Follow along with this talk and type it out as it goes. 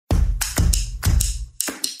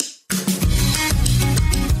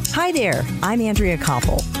Hi there, I'm Andrea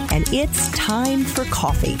Koppel, and it's time for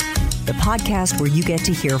coffee, the podcast where you get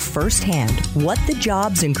to hear firsthand what the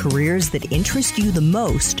jobs and careers that interest you the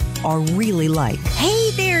most are really like.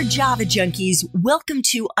 Hey there, Java junkies. Welcome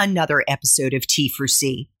to another episode of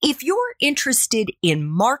T4C. If you're interested in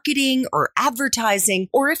marketing or advertising,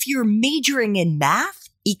 or if you're majoring in math,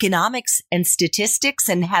 economics, and statistics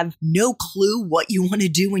and have no clue what you want to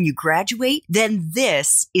do when you graduate, then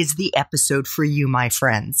this is the episode for you, my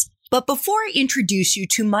friends. But before I introduce you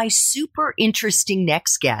to my super interesting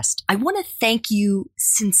next guest, I want to thank you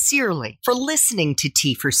sincerely for listening to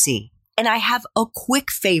T4C. And I have a quick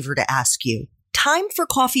favor to ask you. Time for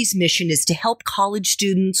Coffee's mission is to help college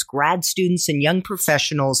students, grad students, and young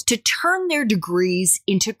professionals to turn their degrees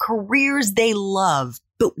into careers they love.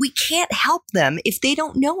 But we can't help them if they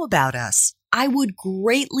don't know about us. I would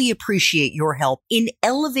greatly appreciate your help in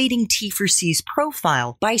elevating T4C's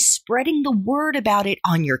profile by spreading the word about it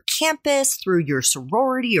on your campus, through your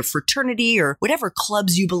sorority or fraternity or whatever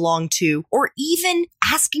clubs you belong to, or even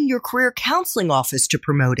asking your career counseling office to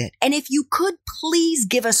promote it. And if you could please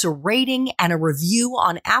give us a rating and a review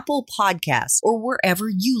on Apple Podcasts or wherever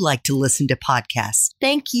you like to listen to podcasts.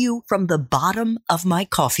 Thank you from the bottom of my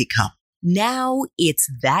coffee cup. Now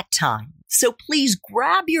it's that time. So please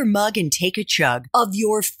grab your mug and take a chug of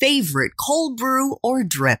your favorite cold brew or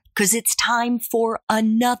drip, because it's time for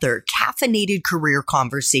another caffeinated career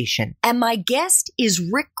conversation. And my guest is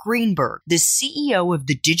Rick Greenberg, the CEO of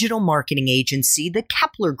the digital marketing agency, the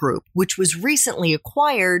Kepler Group, which was recently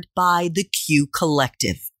acquired by the Q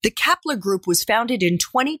Collective. The Kepler Group was founded in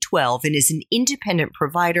 2012 and is an independent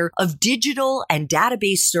provider of digital and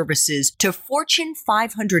database services to Fortune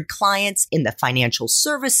 500 clients in the financial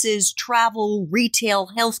services, travel, retail,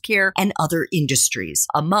 healthcare, and other industries.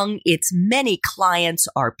 Among its many clients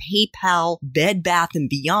are PayPal, Bed Bath &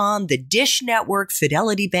 Beyond, the Dish Network,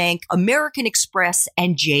 Fidelity Bank, American Express,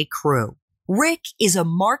 and J.Crew. Rick is a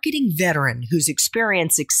marketing veteran whose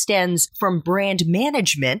experience extends from brand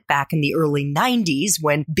management back in the early 90s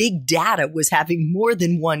when big data was having more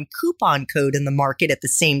than one coupon code in the market at the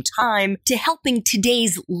same time, to helping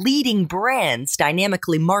today's leading brands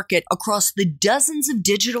dynamically market across the dozens of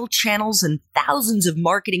digital channels and thousands of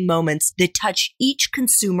marketing moments that touch each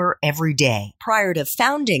consumer every day. Prior to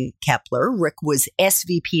founding Kepler, Rick was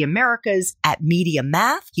SVP Americas at Media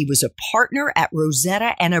Math. He was a partner at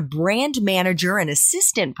Rosetta and a brand manager and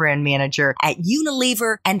assistant brand manager at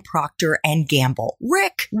Unilever and Procter & Gamble.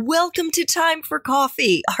 Rick, welcome to Time for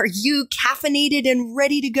Coffee. Are you caffeinated and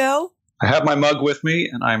ready to go? I have my mug with me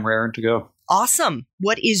and I'm raring to go. Awesome.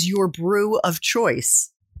 What is your brew of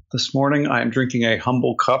choice? This morning, I'm drinking a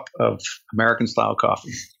humble cup of American-style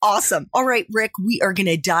coffee. Awesome. All right, Rick, we are going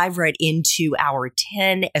to dive right into our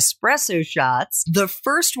 10 espresso shots. The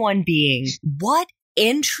first one being, what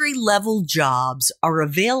entry-level jobs are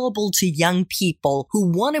available to young people who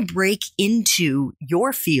want to break into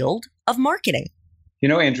your field of marketing? You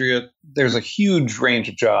know, Andrea, there's a huge range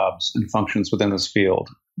of jobs and functions within this field.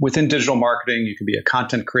 Within digital marketing, you can be a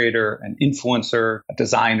content creator, an influencer, a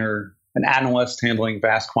designer, an analyst handling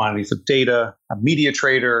vast quantities of data, a media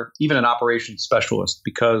trader, even an operations specialist,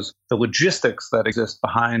 because the logistics that exist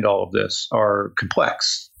behind all of this are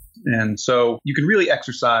complex. And so you can really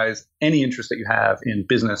exercise any interest that you have in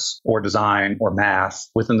business or design or math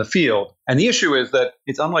within the field. And the issue is that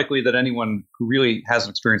it's unlikely that anyone who really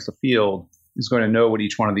hasn't experienced the field is going to know what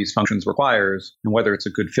each one of these functions requires and whether it's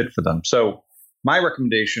a good fit for them. So my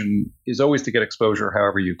recommendation is always to get exposure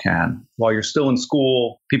however you can. While you're still in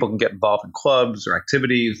school, people can get involved in clubs or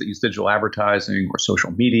activities that use digital advertising or social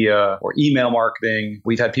media or email marketing.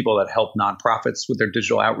 We've had people that help nonprofits with their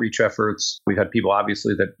digital outreach efforts. We've had people,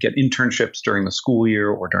 obviously, that get internships during the school year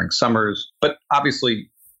or during summers. But obviously,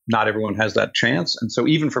 not everyone has that chance. And so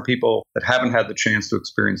even for people that haven't had the chance to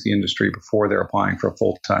experience the industry before they're applying for a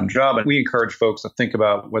full-time job, and we encourage folks to think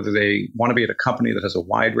about whether they want to be at a company that has a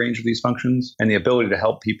wide range of these functions and the ability to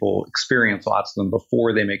help people experience lots of them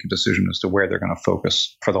before they make a decision as to where they're going to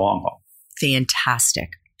focus for the long haul. Fantastic.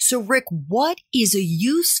 So, Rick, what is a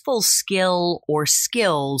useful skill or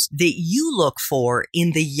skills that you look for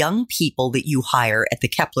in the young people that you hire at the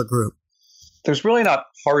Kepler Group? There's really not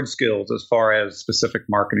hard skills as far as specific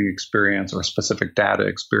marketing experience or specific data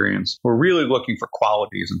experience. We're really looking for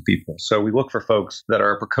qualities in people. So we look for folks that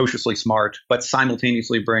are precociously smart, but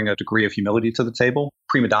simultaneously bring a degree of humility to the table.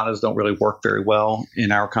 Prima donnas don't really work very well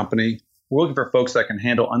in our company. We're looking for folks that can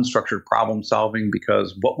handle unstructured problem solving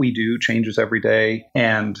because what we do changes every day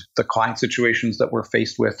and the client situations that we're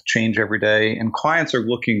faced with change every day. And clients are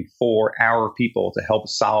looking for our people to help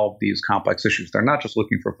solve these complex issues. They're not just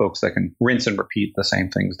looking for folks that can rinse and repeat the same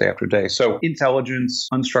things day after day. So intelligence,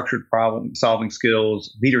 unstructured problem solving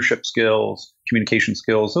skills, leadership skills, communication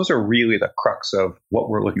skills, those are really the crux of what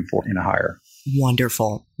we're looking for in a hire.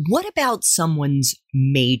 Wonderful. What about someone's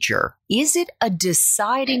major? Is it a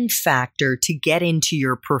deciding factor to get into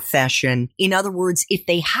your profession? In other words, if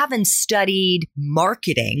they haven't studied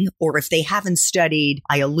marketing or if they haven't studied,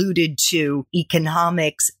 I alluded to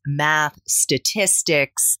economics, math,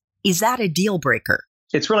 statistics, is that a deal breaker?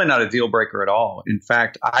 It's really not a deal breaker at all. In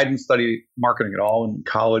fact, I didn't study marketing at all in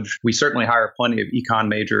college. We certainly hire plenty of econ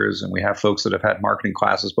majors and we have folks that have had marketing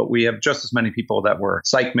classes, but we have just as many people that were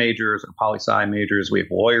psych majors or poli-sci majors. We have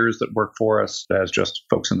lawyers that work for us as just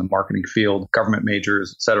folks in the marketing field, government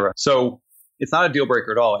majors, et cetera. So it's not a deal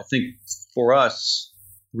breaker at all. I think for us,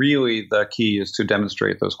 really the key is to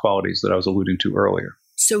demonstrate those qualities that I was alluding to earlier.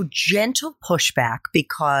 So gentle pushback,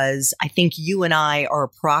 because I think you and I are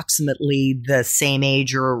approximately the same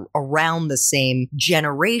age or around the same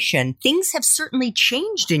generation. Things have certainly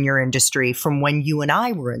changed in your industry from when you and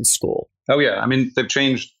I were in school. Oh, yeah. I mean, they've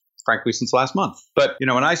changed, frankly, since last month. But,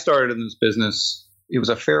 when I started in this business, it was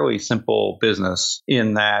a fairly simple business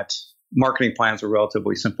in that marketing plans were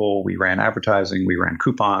relatively simple. We ran advertising, we ran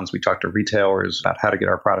coupons, we talked to retailers about how to get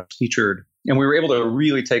our products featured. And we were able to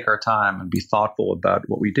really take our time and be thoughtful about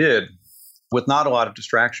what we did with not a lot of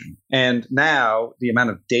distraction. And now the amount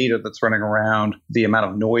of data that's running around, the amount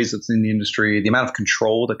of noise that's in the industry, the amount of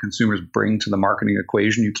control that consumers bring to the marketing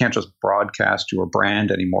equation, you can't just broadcast your brand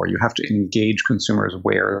anymore. You have to engage consumers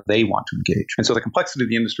where they want to engage. And so the complexity of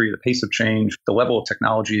the industry, the pace of change, the level of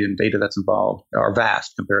technology and data that's involved are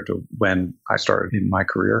vast compared to when I started in my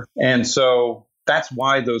career. And so that's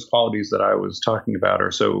why those qualities that I was talking about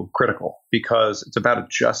are so critical, because it's about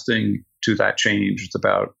adjusting to that change. It's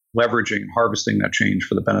about leveraging and harvesting that change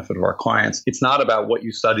for the benefit of our clients. It's not about what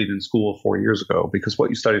you studied in school 4 years ago, because what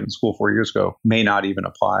you studied in school 4 years ago may not even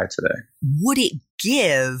apply today. Would it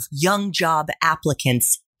give young job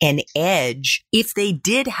applicants an edge if they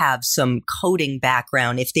did have some coding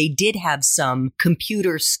background, if they did have some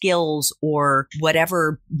computer skills or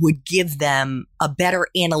whatever would give them a better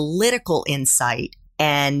analytical insight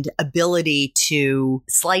and ability to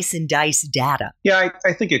slice and dice data? Yeah,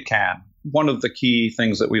 I think it can. One of the key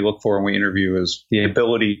things that we look for when we interview is the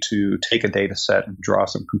ability to take a data set and draw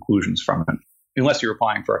some conclusions from it. Unless you're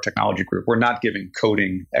applying for our technology group, we're not giving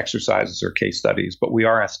coding exercises or case studies, but we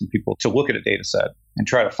are asking people to look at a data set and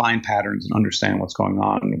try to find patterns and understand what's going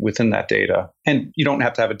on within that data. And you don't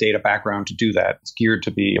have to have a data background to do that. It's geared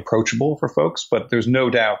to be approachable for folks, but there's no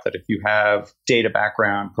doubt that if you have data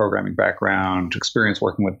background, programming background, experience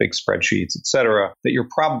working with big spreadsheets, et cetera, that you're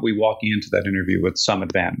probably walking into that interview with some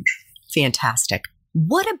advantage. Fantastic.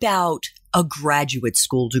 What about a graduate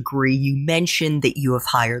school degree? You mentioned that you have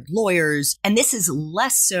hired lawyers, and this is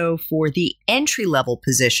less so for the entry-level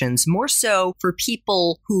positions, more so for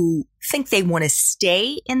people who think they want to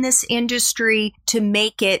stay in this industry to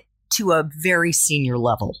make it to a very senior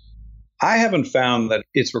level. I haven't found that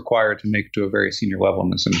it's required to make it to a very senior level in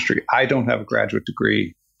this industry. I don't have a graduate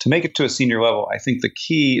degree. To make it to a senior level, I think the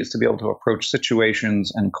key is to be able to approach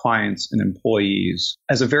situations and clients and employees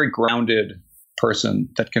as a very grounded person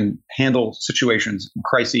that can handle situations,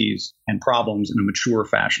 crises, and problems in a mature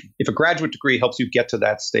fashion. If a graduate degree helps you get to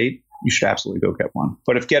that state, you should absolutely go get one.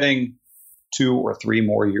 But if getting 2 or 3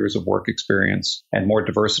 more years of work experience and more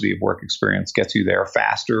diversity of work experience gets you there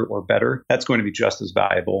faster or better, that's going to be just as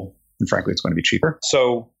valuable. And frankly, it's going to be cheaper.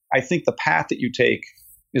 So I think the path that you take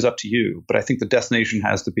is up to you. But I think the destination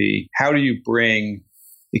has to be, how do you bring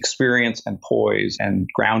experience and poise and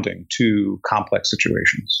grounding to complex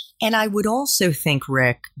situations? And I would also think,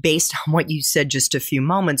 Rick, based on what you said just a few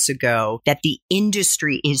moments ago, that the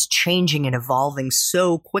industry is changing and evolving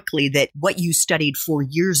so quickly that what you studied 4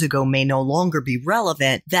 years ago may no longer be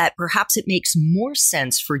relevant, that perhaps it makes more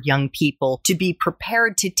sense for young people to be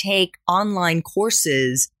prepared to take online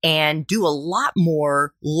courses and do a lot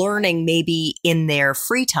more learning maybe in their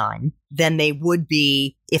free time than they would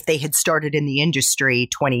be if they had started in the industry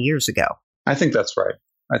 20 years ago. I think that's right.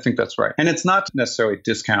 And it's not to necessarily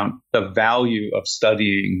discount the value of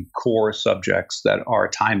studying core subjects that are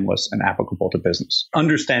timeless and applicable to business.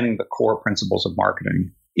 Understanding the core principles of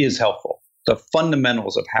marketing is helpful. The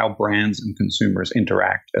fundamentals of how brands and consumers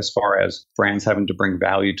interact, as far as brands having to bring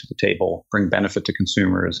value to the table, bring benefit to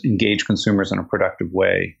consumers, engage consumers in a productive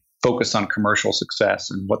way, focus on commercial success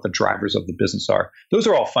and what the drivers of the business are. Those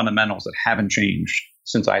are all fundamentals that haven't changed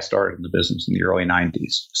since I started in the business in the early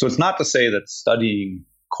 90s. So it's not to say that studying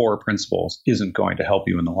core principles isn't going to help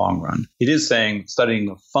you in the long run. It is saying studying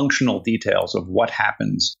the functional details of what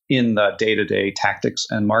happens in the day-to-day tactics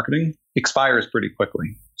and marketing expires pretty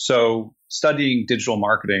quickly. So studying digital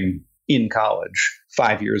marketing in college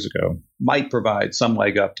 5 years ago might provide some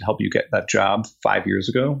leg up to help you get that job 5 years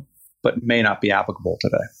ago, but may not be applicable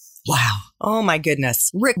today. Wow. Oh my goodness.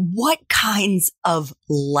 Rick, what kinds of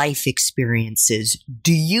life experiences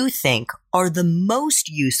do you think are the most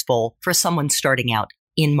useful for someone starting out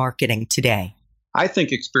in marketing today? I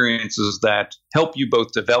think experiences that help you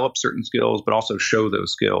both develop certain skills, but also show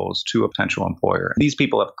those skills to a potential employer. These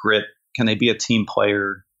people have grit. Can they be a team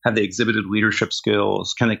player? Have they exhibited leadership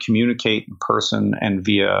skills? Can they communicate in person and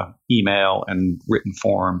via email and written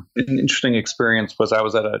form? An interesting experience was I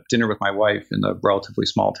was at a dinner with my wife in the relatively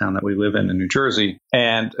small town that we live in New Jersey,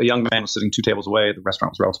 and a young man was sitting 2 tables away. The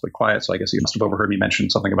restaurant was relatively quiet, so I guess he must have overheard me mention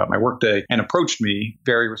something about my workday and approached me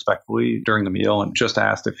very respectfully during the meal and just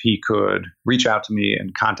asked if he could reach out to me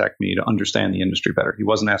and contact me to understand the industry better. He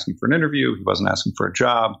wasn't asking for an interview. He wasn't asking for a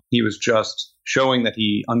job. He was just showing that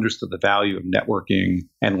he understood the value of networking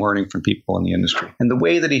and learning from people in the industry. And the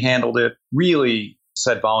way that he handled it really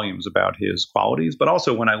said volumes about his qualities. But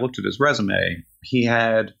also when I looked at his resume, he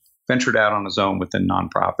had ventured out on his own within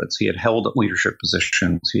nonprofits. He had held leadership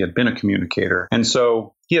positions. He had been a communicator. And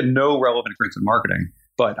so he had no relevant experience in marketing.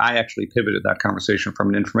 But I actually pivoted that conversation from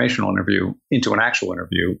an informational interview into an actual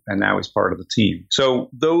interview, and now he's part of the team. So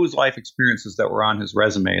those life experiences that were on his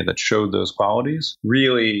resume that showed those qualities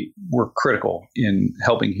really were critical in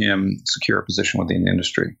helping him secure a position within the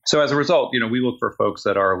industry. So as a result, we look for folks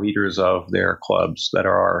that are leaders of their clubs, that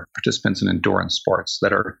are participants in endurance sports,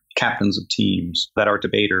 that are captains of teams, that are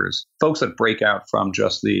debaters, folks that break out from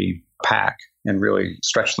just the pack and really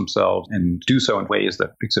stretch themselves and do so in ways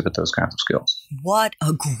that exhibit those kinds of skills. What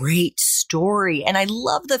a great story. And I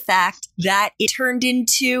love the fact that it turned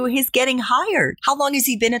into his getting hired. How long has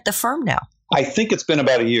he been at the firm now? I think it's been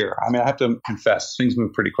about a year. I mean, I have to confess, things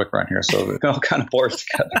move pretty quick around here, so it all kind of blurs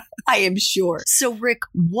together. I am sure. So, Rick,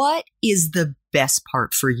 what is the best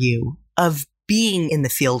part for you of being in the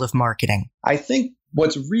field of marketing? I think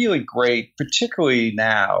what's really great, particularly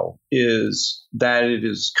now, is that it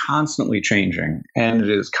is constantly changing and it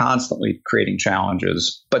is constantly creating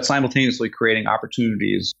challenges, but simultaneously creating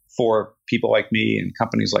opportunities for people like me and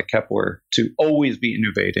companies like Kepler to always be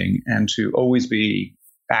innovating and to always be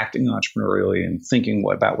acting entrepreneurially and thinking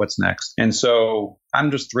about what's next. And so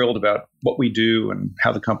I'm just thrilled about what we do and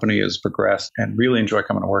how the company has progressed and really enjoy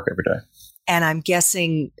coming to work every day. And I'm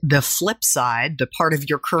guessing the flip side, the part of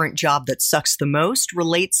your current job that sucks the most,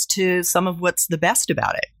 relates to some of what's the best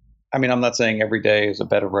about it. I mean, I'm not saying every day is a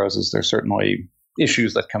bed of roses. There's certainly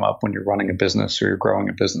issues that come up when you're running a business or you're growing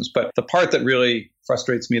a business. But the part that really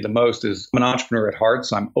frustrates me the most is I'm an entrepreneur at heart,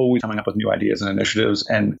 so I'm always coming up with new ideas and initiatives.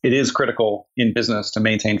 And it is critical in business to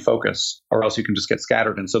maintain focus, or else you can just get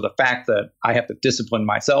scattered. And so the fact that I have to discipline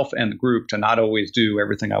myself and the group to not always do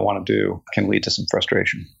everything I want to do can lead to some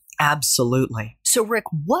frustration. Absolutely. So, Rick,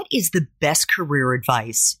 what is the best career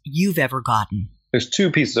advice you've ever gotten? There's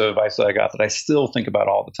two pieces of advice that I got that I still think about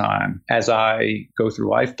all the time as I go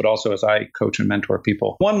through life, but also as I coach and mentor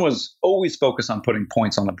people. One was always focus on putting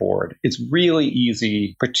points on the board. It's really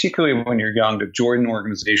easy, particularly when you're young, to join an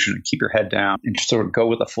organization and keep your head down and just sort of go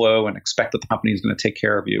with the flow and expect that the company is going to take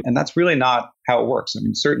care of you. And that's really not how it works. I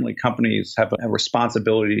mean, certainly companies have a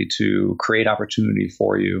responsibility to create opportunity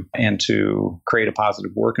for you and to create a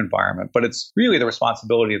positive work environment, but it's really the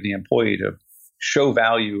responsibility of the employee to show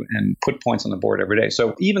value and put points on the board every day.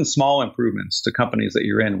 So even small improvements to companies that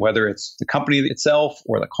you're in, whether it's the company itself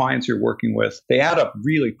or the clients you're working with, they add up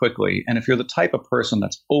really quickly. And if you're the type of person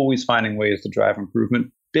that's always finding ways to drive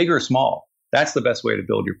improvement, big or small, that's the best way to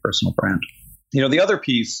build your personal brand. The other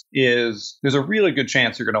piece is there's a really good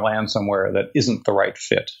chance you're going to land somewhere that isn't the right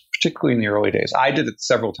fit, particularly in the early days. I did it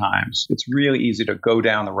several times. It's really easy to go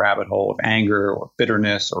down the rabbit hole of anger or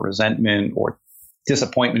bitterness or resentment or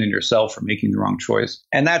disappointment in yourself for making the wrong choice.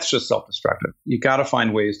 And that's just self-destructive. You got to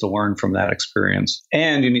find ways to learn from that experience.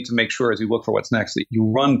 And you need to make sure as you look for what's next that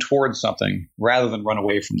you run towards something rather than run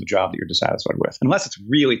away from the job that you're dissatisfied with. Unless it's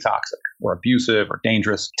really toxic or abusive or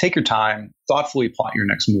dangerous, take your time, thoughtfully plot your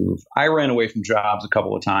next move. I ran away from jobs a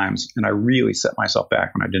couple of times and I really set myself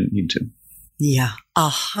back when I didn't need to. Yeah,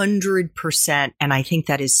 100%. And I think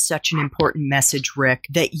that is such an important message, Rick,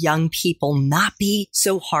 that young people not be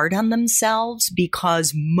so hard on themselves,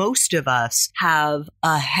 because most of us have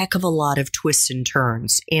a heck of a lot of twists and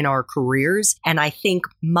turns in our careers. And I think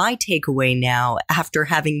my takeaway now, after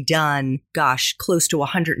having done, close to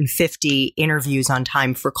 150 interviews on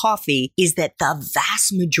Time for Coffee, is that the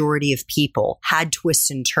vast majority of people had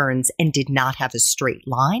twists and turns and did not have a straight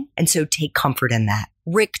line. And so take comfort in that.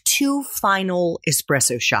 Rick, 2 final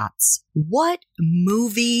espresso shots. What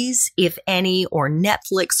movies, if any, or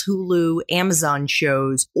Netflix, Hulu, Amazon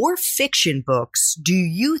shows, or fiction books do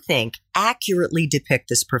you think accurately depict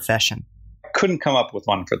this profession? Couldn't come up with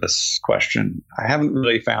one for this question. I haven't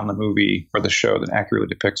really found the movie or the show that accurately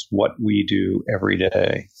depicts what we do every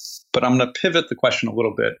day. But I'm going to pivot the question a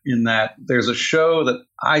little bit in that there's a show that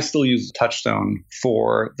I still use as a touchstone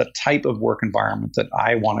for the type of work environment that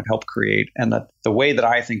I want to help create, and that the way that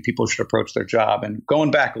I think people should approach their job. And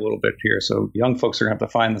going back a little bit here, so young folks are going to have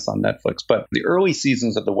to find this on Netflix, but the early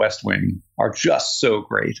seasons of The West Wing are just so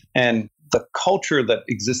great. And the culture that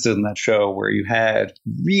existed in that show, where you had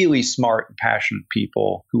really smart and passionate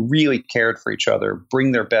people who really cared for each other,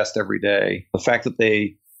 bring their best every day, the fact that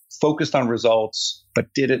they focused on results,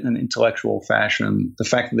 but did it in an intellectual fashion, the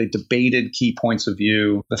fact that they debated key points of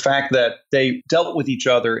view, the fact that they dealt with each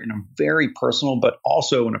other in a very personal, but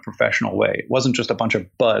also in a professional way. It wasn't just a bunch of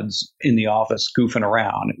buds in the office goofing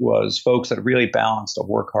around. It was folks that really balanced a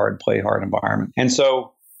work hard, play hard environment. And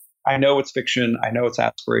so I know it's fiction, I know it's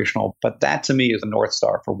aspirational, but that to me is a North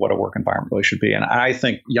Star for what a work environment really should be. And I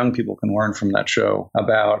think young people can learn from that show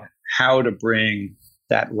about how to bring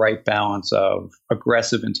that right balance of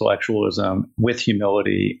aggressive intellectualism with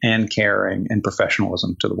humility and caring and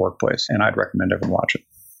professionalism to the workplace. And I'd recommend everyone watch it.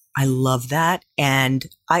 I love that. And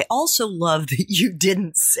I also love that you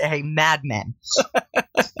didn't say Mad Men.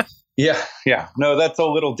 Yeah. No, that's a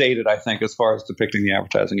little dated, I think, as far as depicting the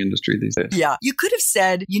advertising industry these days. Yeah. You could have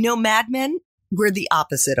said, Mad Men, we're the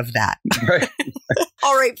opposite of that. Right.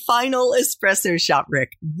 All right. Final espresso shot,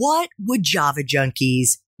 Rick. What would Java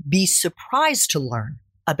junkies be surprised to learn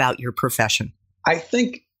about your profession? I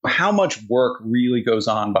think how much work really goes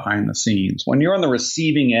on behind the scenes. When you're on the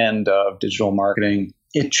receiving end of digital marketing,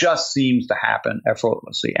 it just seems to happen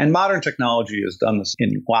effortlessly. And modern technology has done this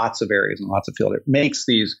in lots of areas and lots of fields. It makes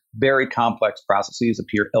these very complex processes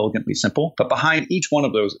appear elegantly simple. But behind each one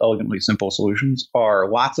of those elegantly simple solutions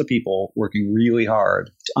are lots of people working really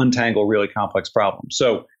hard to untangle really complex problems.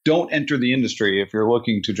 So don't enter the industry if you're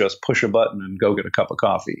looking to just push a button and go get a cup of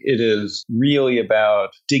coffee. It is really about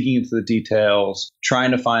digging into the details,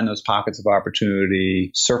 trying to find those pockets of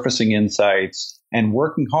opportunity, surfacing insights, and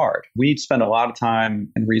working hard. We spend a lot of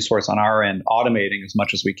time and resource on our end automating as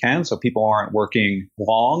much as we can so people aren't working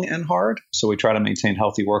long and hard. So we try to maintain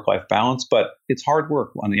healthy work-life balance, but it's hard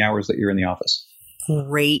work on the hours that you're in the office.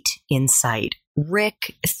 Great insight.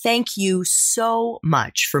 Rick, thank you so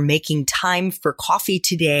much for making time for coffee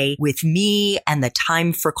today with me and the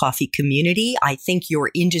Time for Coffee community. I think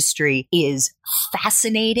your industry is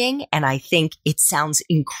fascinating, and I think it sounds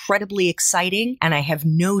incredibly exciting. And I have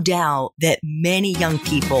no doubt that many young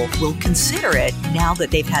people will consider it now that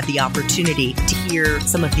they've had the opportunity to hear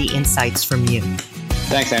some of the insights from you.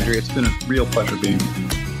 Thanks, Andrea. It's been a real pleasure being here.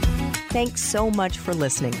 Thanks so much for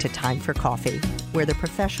listening to Time for Coffee, where the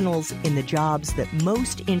professionals in the jobs that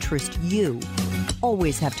most interest you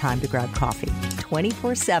always have time to grab coffee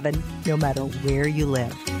 24/7, no matter where you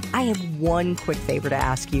live. I have one quick favor to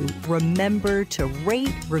ask you. Remember to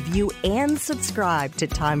rate, review, and subscribe to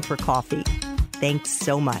Time for Coffee. Thanks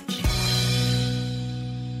so much.